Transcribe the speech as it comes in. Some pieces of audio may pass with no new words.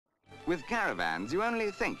With caravans, you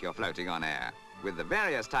only think you're floating on air. With the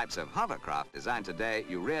various types of hovercraft designed today,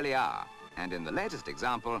 you really are. And in the latest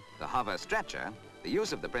example, the hover stretcher, the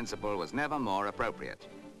use of the principle was never more appropriate.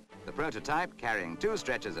 The prototype, carrying 2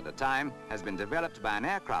 stretchers at a time, has been developed by an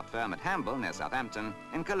aircraft firm at Hamble, near Southampton,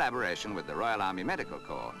 in collaboration with the Royal Army Medical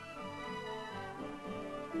Corps.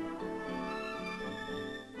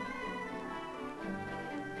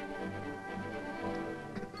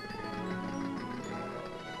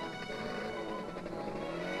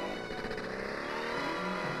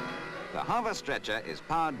 The hover stretcher is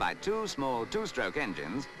powered by 2 small 2-stroke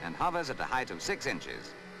engines and hovers at a height of 6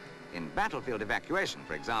 inches. In battlefield evacuation,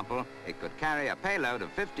 for example, it could carry a payload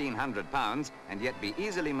of 1,500 pounds and yet be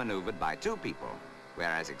easily maneuvered by 2 people,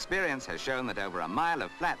 whereas experience has shown that over a mile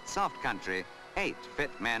of flat, soft country, 8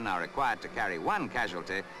 fit men are required to carry 1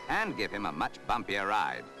 casualty and give him a much bumpier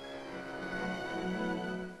ride.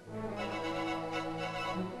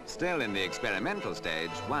 Still in the experimental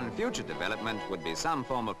stage, one future development would be some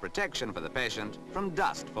form of protection for the patient from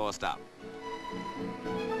dust forced up.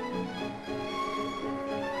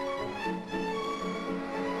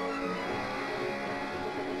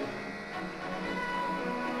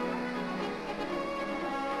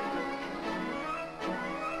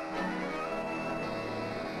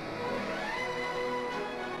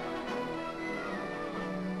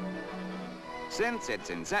 Since its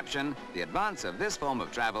inception, the advance of this form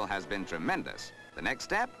of travel has been tremendous. The next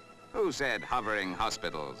step? Who said hovering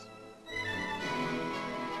hospitals?